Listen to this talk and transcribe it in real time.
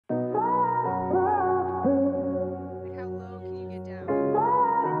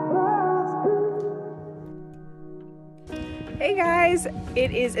Hey guys,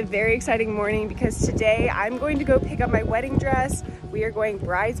 it is a very exciting morning because today I'm going to go pick up my wedding dress. We are going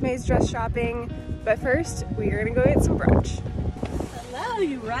bridesmaids dress shopping, but first we are gonna go get some brunch. Hello,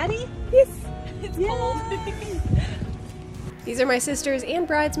 you ready? Yes. It's cold. These are my sisters and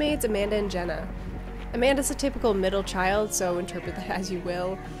bridesmaids, Amanda and Jenna. Amanda's a typical middle child, so interpret that as you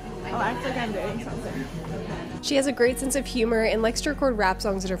will. Oh, I feel like I'm doing something. She has a great sense of humor and likes to record rap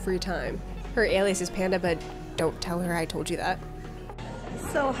songs in her free time. Her alias is Panda, but don't tell her I told you that.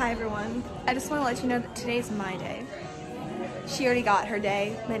 So, hi everyone. I just want to let you know that today's my day. She already got her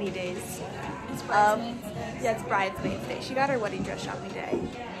day, many days. It's bridesmaids. Yeah, it's bridesmaids day. She got her wedding dress shopping day,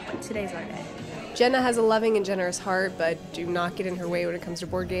 but today's our day. Jenna has a loving and generous heart, but do not get in her way when it comes to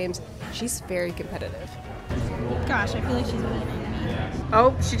board games. She's very competitive. Gosh, I feel like she's winning.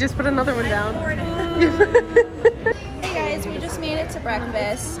 Oh, she just put another one down. Hey guys, we just made it to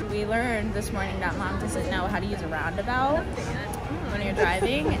breakfast. We learned this morning that Mom doesn't know how to use a roundabout when you're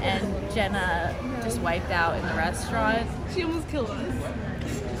driving, and Jenna just wiped out in the restaurant. She almost killed us.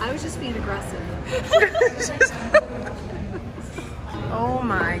 I was just being aggressive. Oh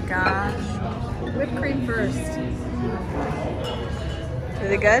my gosh. Whipped cream first.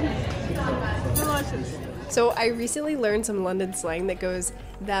 Is it good? Delicious. So I recently learned some London slang that goes,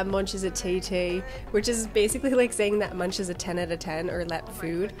 that munch is a tay-tay, which is basically like saying that munch is a 10 out of 10 or let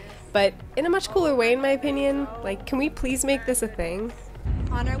food, but in a much cooler way in my opinion. Like, can we please make this a thing?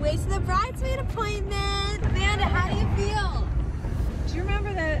 On our way to the bridesmaid appointment. Amanda, how do you feel? Do you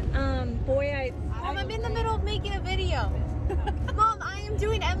remember that boy Mom, I'm in the middle of making a video. Mom, I am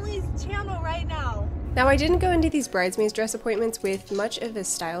doing Emily's channel right now. Now, I didn't go into these bridesmaids dress appointments with much of a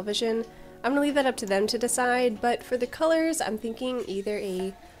style vision. I'm gonna leave that up to them to decide, but for the colors, I'm thinking either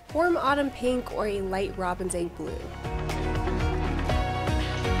a warm autumn pink or a light robin's egg blue. Is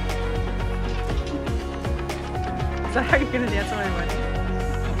that how you're gonna dance at my wedding?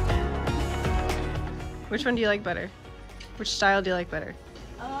 Which one do you like better? Which style do you like better?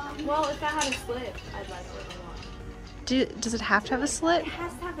 Well, if that had a slit, I'd like it a lot. Does it have to have a slit? It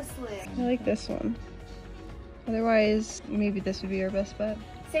has to have a slit. I like this one. Otherwise, maybe this would be our best bet.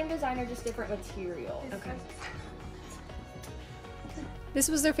 Same designer, just different material. Okay. This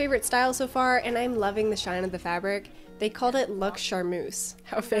was their favorite style so far, and I'm loving the shine of the fabric. They called it Luxe Charmeuse.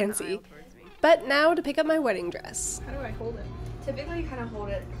 How fancy. But now to pick up my wedding dress. How do I hold it? Typically, you kind of hold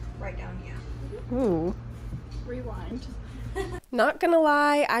it right down here. Ooh. Rewind. Not gonna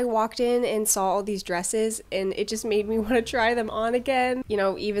lie, I walked in and saw all these dresses, and it just made me want to try them on again. You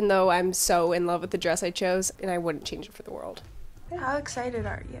know, even though I'm so in love with the dress I chose, and I wouldn't change it for the world. How excited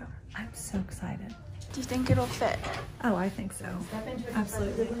are you? I'm so excited. Do you think it'll fit? Oh, I think so.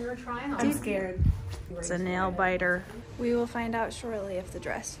 Absolutely. I'm scared. It's a nail biter. We will find out shortly if the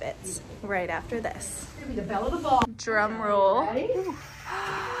dress fits right after this. Drum roll.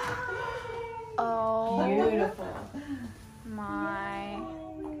 Oh, Beautiful. my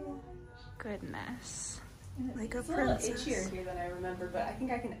goodness. Like a It's a little princess. itchier here than I remember, but I think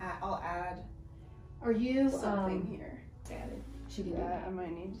I'll add Are you something here. Yeah, I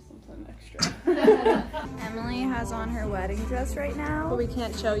might need something extra. Emily has on her wedding dress right now. But we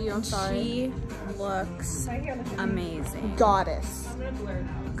can't show you, I'm sorry. She looks amazing. Goddess.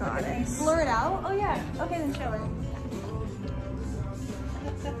 Goddess. Blur it out? Oh yeah. Okay, then show it.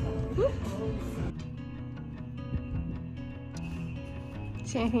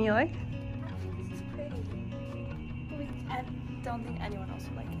 See anything you like? I don't think anyone else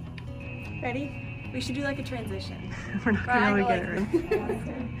would like it. Ready? We should do like a transition. We're not gonna be able to get it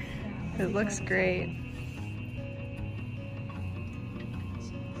right. It looks great.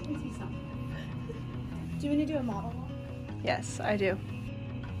 Do we need to do a model? Yes, I do.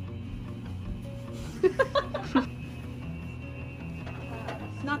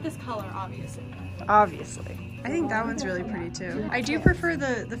 Not this color, obviously. Obviously. I think that one's really pretty too. I do prefer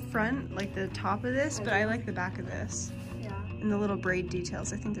the front, like the top of this, but I like the back of this. Yeah. And the little braid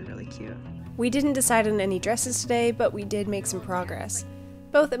details, I think they're really cute. We didn't decide on any dresses today, but we did make some progress.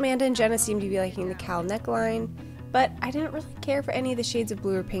 Both Amanda and Jenna seemed to be liking the cowl neckline, but I didn't really care for any of the shades of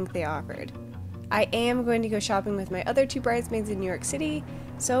blue or pink they offered. I am going to go shopping with my other two bridesmaids in New York City,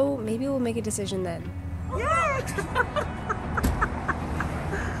 so maybe we'll make a decision then. Yay!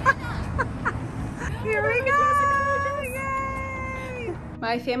 Here we go! Yay!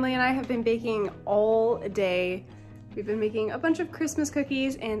 My family and I have been baking all day. We've been making a bunch of Christmas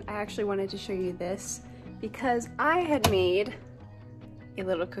cookies, and I actually wanted to show you this because I had made a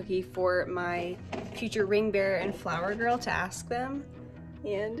little cookie for my future ring bearer and flower girl to ask them,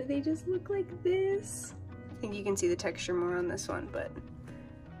 and they just look like this. I think you can see the texture more on this one, but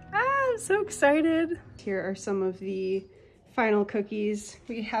I'm so excited. Here are some of the final cookies.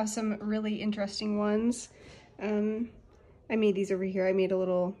 We have some really interesting ones. I made these over here.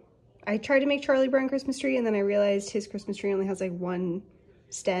 I tried to make Charlie Brown Christmas tree, and then I realized his Christmas tree only has like one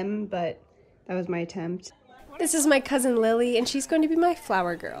stem, but that was my attempt. This is my cousin Lily, and she's going to be my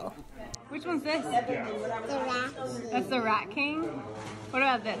flower girl. Which one's this? The rat. That's the Rat King. What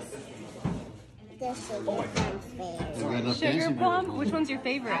about this? The sugar plum. Sugar plum? Which one's your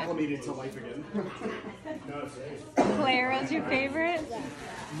favorite? Acclimated to life again. Clara's your favorite?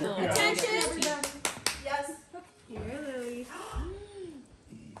 Attention! Yes. Here, Lily.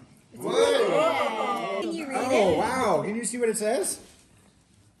 Whoa! Can you read Oh, wow. Can you see what it says?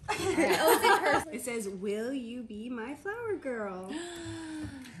 It says, "Will you be my flower girl?"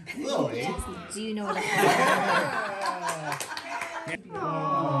 Lily. Do you know what it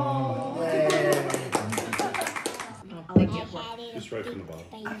Just right from the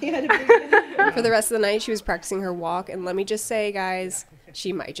bottom. For the rest of the night, she was practicing her walk, and let me just say, guys,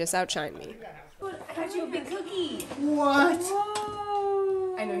 she might just outshine me. I got you a big cookie. What?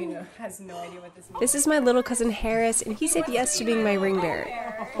 I know he has no idea what this means. This is my little cousin Harris, and he said yes to being my ring bearer.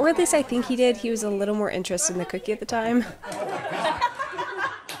 Or at least I think he did. He was a little more interested in the cookie at the time.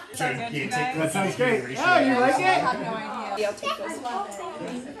 That sounds great. Oh, you like it? I have no idea. I'll take this one.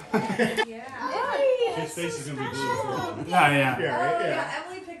 His face is going to be blue. Yeah.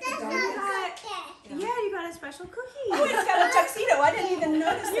 Emily picked the donut. Yeah, you got a special cookie. Oh, it's got a tuxedo. I didn't even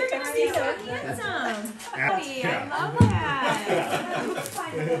notice the tuxedo. So handsome. I love that.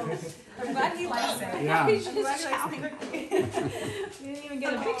 I'm glad he likes it. Yeah. He's just shouting. We didn't even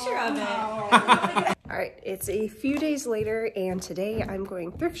get a picture of it. Alright, it's a few days later, and today I'm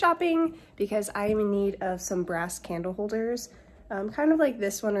going thrift shopping because I am in need of some brass candle holders. Kind of like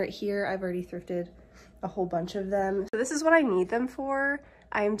this one right here. I've already thrifted a whole bunch of them. So this is what I need them for.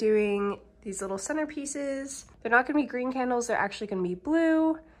 I'm doing these little centerpieces. They're not gonna be green candles, they're actually gonna be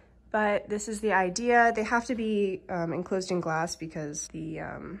blue, but this is the idea. They have to be enclosed in glass because the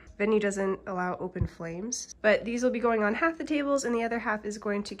venue doesn't allow open flames. But these will be going on half the tables, and the other half is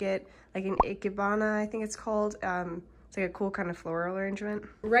going to get like an ikebana, I think it's called. It's like a cool kind of floral arrangement.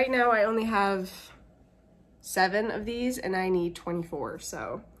 Right now I only have 7 of these, and I need 24,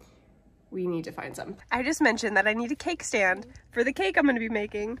 so we need to find some. I just mentioned that I need a cake stand for the cake I'm gonna be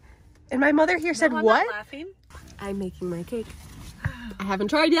making. And my mother here said, I'm what? not laughing. I'm making my cake. I haven't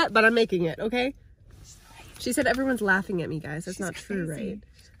tried yet, but I'm making it, okay? She said everyone's laughing at me, guys. That's not true, right?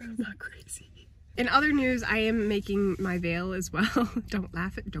 I'm not crazy. In other news, I am making my veil as well. Don't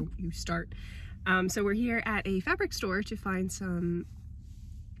laugh at, don't you start. So we're here at a fabric store to find some,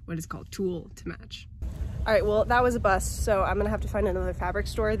 what is called, tulle to match. All right, well, that was a bust, so I'm gonna have to find another fabric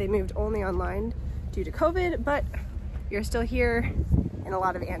store. They moved only online due to COVID, but you're still here, and a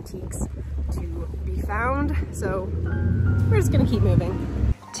lot of antiques to be found. So we're just gonna keep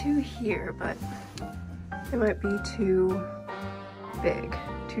moving. 2 here, but it might be too big,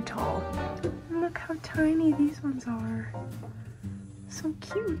 too tall. And look how tiny these ones are. So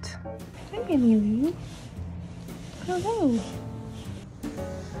cute. Hi, Emily. Hello.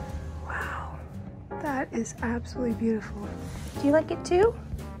 Wow, that is absolutely beautiful. Do you like it too?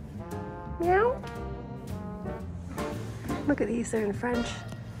 Meow? Look at these, they're in French.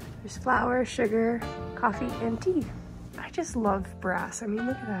 There's flour, sugar, coffee, and tea. I just love brass. I mean,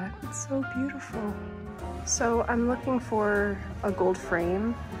 look at that, it's so beautiful. So I'm looking for a gold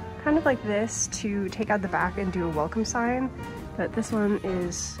frame, kind of like this, to take out the back and do a welcome sign. But this one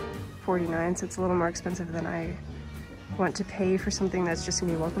is $49, so it's a little more expensive than I want to pay for something that's just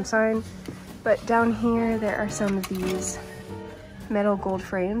gonna be a welcome sign. But down here, there are some of these metal gold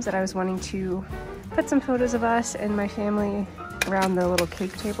frames that I was wanting to put some photos of us and my family around the little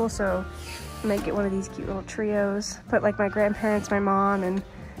cake table. So I might get one of these cute little trios, put like my grandparents, my mom, and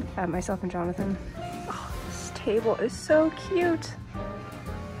myself and Jonathan. Oh, this table is so cute.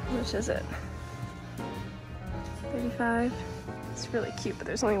 How much is it? $35. It's really cute, but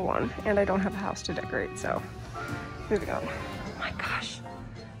there's only one, and I don't have a house to decorate, so moving on. Oh my gosh.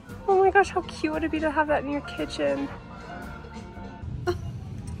 Oh my gosh, how cute would it be to have that in your kitchen?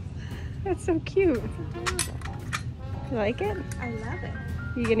 That's so cute. You like it? I love it.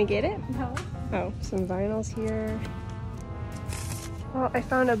 You gonna get it? No. Oh, some vinyls here. Well, I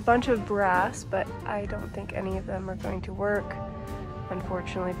found a bunch of brass, but I don't think any of them are going to work,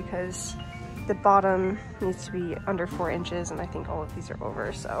 unfortunately, because the bottom needs to be under 4 inches, and I think all of these are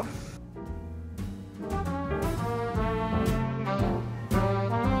over, so.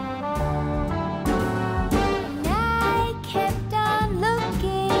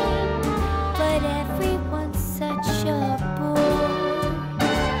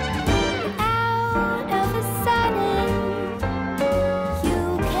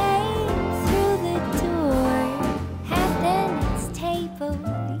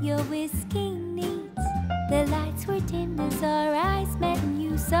 was our eyes met and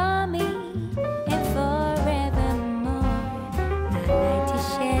you saw me, and forevermore I'd like to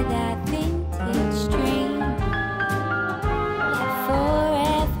share that vintage dream. And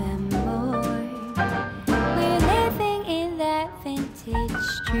forevermore we're living in that vintage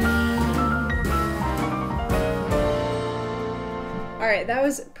dream. Alright, that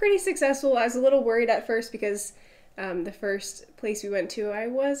was pretty successful. I was a little worried at first because the first place we went to, I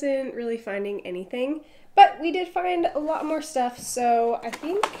wasn't really finding anything. But we did find a lot more stuff, so I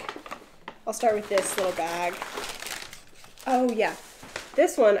think I'll start with this little bag. Oh yeah,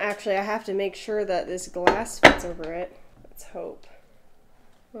 this one actually I have to make sure that this glass fits over it. Let's hope.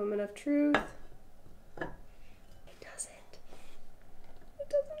 Moment of truth. It doesn't. It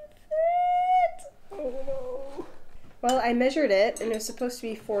doesn't fit. Oh no. Well, I measured it and it was supposed to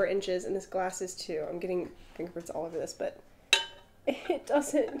be 4 inches and this glass is 2. I'm getting fingerprints all over this, but it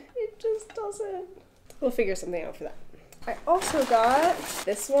doesn't. It just doesn't. We'll figure something out for that. I also got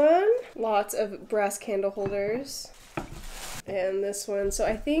this one, lots of brass candle holders, and this one. So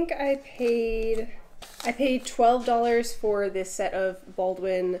I think I paid $12 for this set of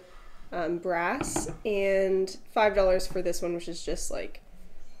Baldwin brass and $5 for this one, which is just like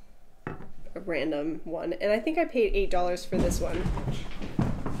a random one. And I think I paid $8 for this one.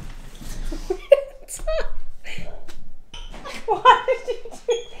 What did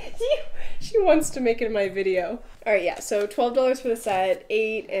you do? She wants to make it in my video. Alright, yeah, so $12 for the set,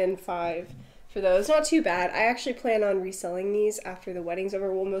 $8 and $5 for those. Not too bad. I actually plan on reselling these after the wedding's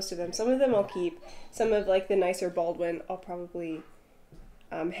over. Well, most of them. Some of them I'll keep. Some of like the nicer Baldwin I'll probably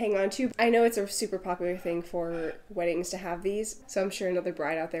hang on to. I know it's a super popular thing for weddings to have these, so I'm sure another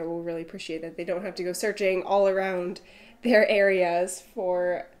bride out there will really appreciate that they don't have to go searching all around their areas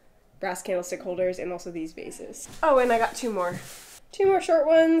for brass candlestick holders and also these vases. Oh, and I got 2 more. 2 more short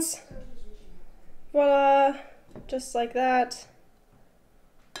ones. Voila! Just like that.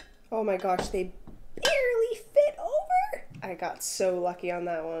 Oh my gosh, they barely fit over! I got so lucky on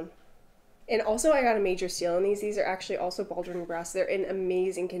that one. And also I got a major steal on these. These are actually also Baldwin brass. They're in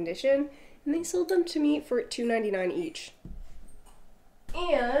amazing condition. And they sold them to me for $2.99 each.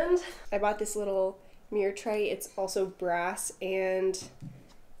 And I bought this little mirror tray. It's also brass and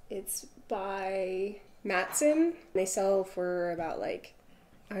it's by Matson. They sell for about like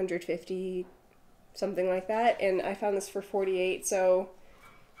 $150, something like that. And I found this for $48, so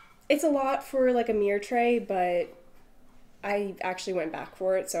it's a lot for like a mirror tray, but I actually went back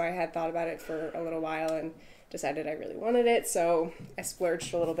for it, so I had thought about it for a little while and decided I really wanted it, so I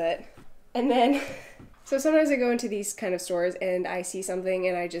splurged a little bit. And then, so sometimes I go into these kind of stores and I see something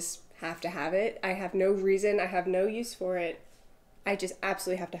and I just have to have it. I have no reason, I have no use for it. I just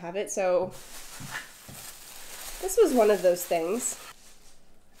absolutely have to have it, so this was one of those things.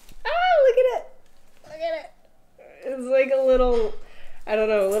 Ah, look at it! Look at it! It's like a little, I don't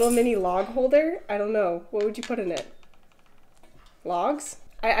know, a little mini log holder? I don't know. What would you put in it? Logs?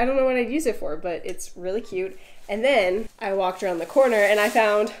 I don't know what I'd use it for, but it's really cute. And then I walked around the corner and I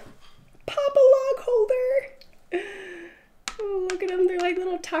found Papa log holder! Oh, look at them, they're like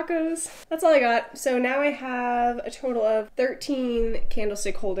little tacos. That's all I got. So now I have a total of 13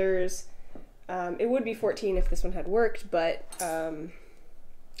 candlestick holders. It would be 14 if this one had worked, but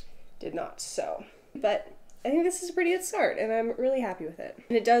did not, so. But I think this is a pretty good start, and I'm really happy with it.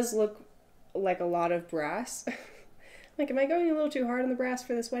 And it does look like a lot of brass. Like, am I going a little too hard on the brass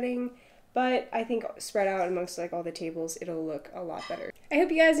for this wedding? But I think spread out amongst like all the tables, it'll look a lot better. I hope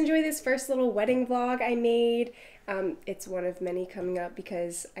you guys enjoy this first little wedding vlog I made. It's one of many coming up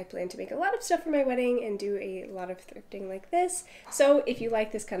because I plan to make a lot of stuff for my wedding and do a lot of thrifting like this. So if you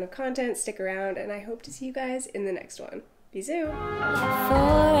like this kind of content, stick around, and I hope to see you guys in the next one. Bisous!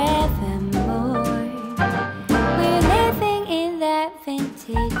 Forevermore we're living in that vintage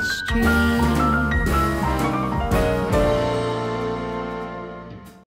dream.